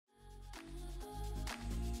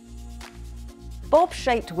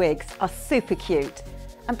Bob-shaped wigs are super cute,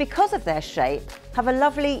 and because of their shape, have a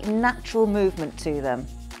lovely natural movement to them.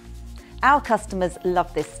 Our customers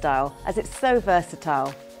love this style as it's so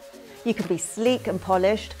versatile. You can be sleek and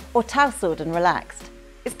polished or tousled and relaxed.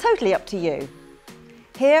 It's totally up to you.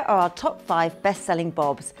 Here are our top 5 best-selling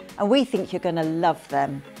bobs, and we think you're going to love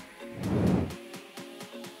them.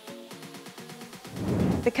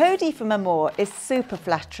 The Cody from Amour is super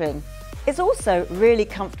flattering. It's also really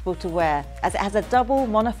comfortable to wear as it has a double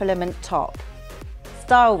monofilament top.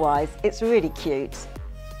 Style-wise, it's really cute.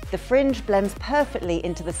 The fringe blends perfectly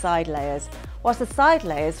into the side layers, whilst the side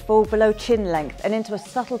layers fall below chin length and into a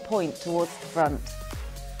subtle point towards the front.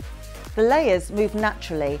 The layers move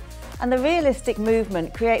naturally, and the realistic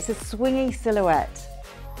movement creates a swingy silhouette.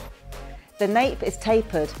 The nape is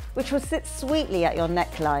tapered, which will sit sweetly at your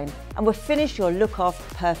neckline and will finish your look off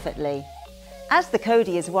perfectly. As the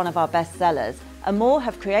Cody is one of our best sellers, Amour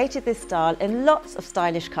have created this style in lots of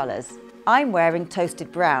stylish colours. I'm wearing toasted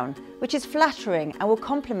brown, which is flattering and will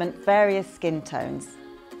complement various skin tones.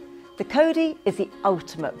 The Cody is the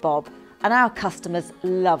ultimate bob, and our customers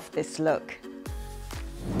love this look.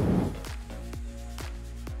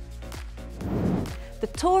 The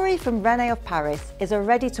Tory from René of Paris is a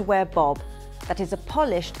ready-to-wear bob that is a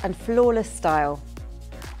polished and flawless style.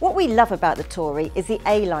 What we love about the Tory is the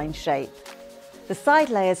A-line shape. The side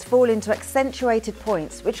layers fall into accentuated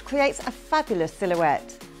points, which creates a fabulous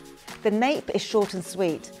silhouette. The nape is short and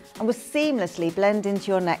sweet and will seamlessly blend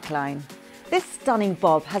into your neckline. This stunning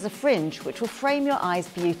bob has a fringe which will frame your eyes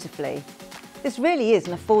beautifully. This really is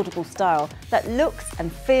an affordable style that looks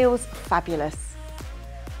and feels fabulous.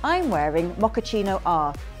 I'm wearing Mochaccino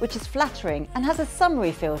R, which is flattering and has a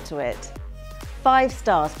summery feel to it. 5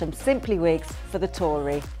 stars from Simply Wigs for the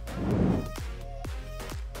Tory.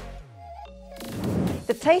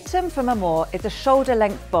 The Tatum from Amour is a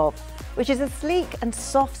shoulder-length bob, which is a sleek and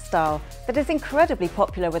soft style that is incredibly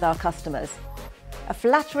popular with our customers. A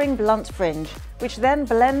flattering blunt fringe, which then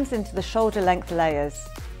blends into the shoulder-length layers.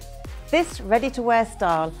 This ready-to-wear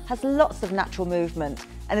style has lots of natural movement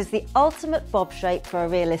and is the ultimate bob shape for a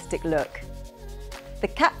realistic look. The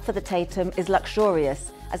cap for the Tatum is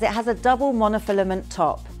luxurious as it has a double monofilament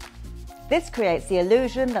top. This creates the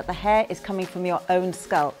illusion that the hair is coming from your own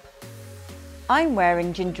scalp. I'm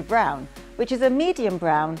wearing ginger brown, which is a medium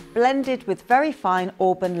brown blended with very fine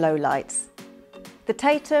auburn lowlights. The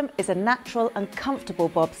Tatum is a natural and comfortable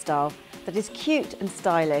bob style that is cute and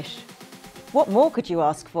stylish. What more could you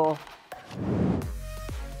ask for?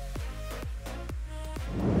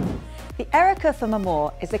 The Erica from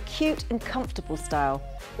Amour is a cute and comfortable style,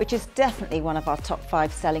 which is definitely one of our top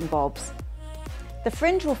 5 selling bobs. The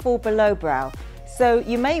fringe will fall below brow, so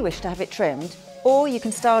you may wish to have it trimmed, or you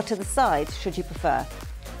can style to the side should you prefer.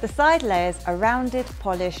 The side layers are rounded,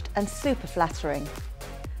 polished and super flattering.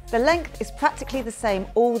 The length is practically the same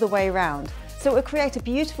all the way around, so it will create a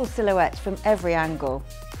beautiful silhouette from every angle.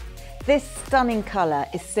 This stunning colour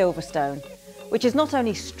is Silverstone, which is not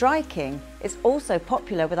only striking, it's also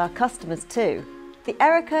popular with our customers too. The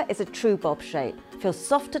Erica is a true bob shape, feels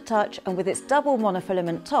soft to touch, and with its double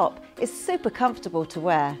monofilament top is super comfortable to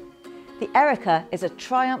wear. The Erica is a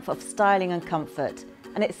triumph of styling and comfort,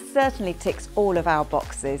 and it certainly ticks all of our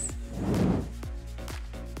boxes.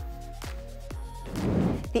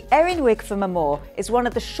 The Erin wig from Amour is one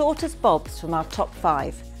of the shortest bobs from our top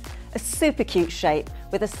 5. A super cute shape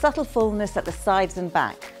with a subtle fullness at the sides and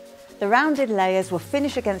back. The rounded layers will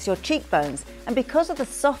finish against your cheekbones, and because of the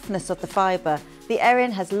softness of the fibre, the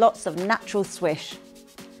Erin has lots of natural swish.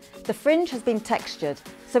 The fringe has been textured,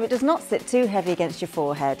 so it does not sit too heavy against your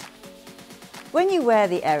forehead. When you wear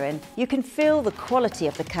the Erin, you can feel the quality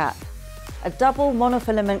of the cap. A double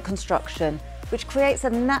monofilament construction, which creates a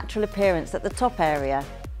natural appearance at the top area.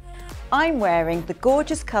 I'm wearing the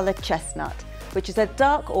gorgeous colour Chestnut, which is a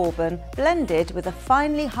dark auburn blended with a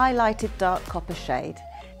finely highlighted dark copper shade.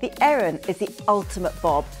 The Erin is the ultimate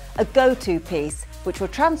bob, a go-to piece, which will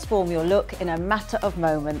transform your look in a matter of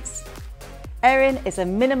moments. Erin is a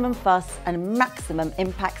minimum fuss and maximum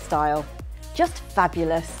impact style. Just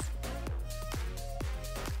fabulous.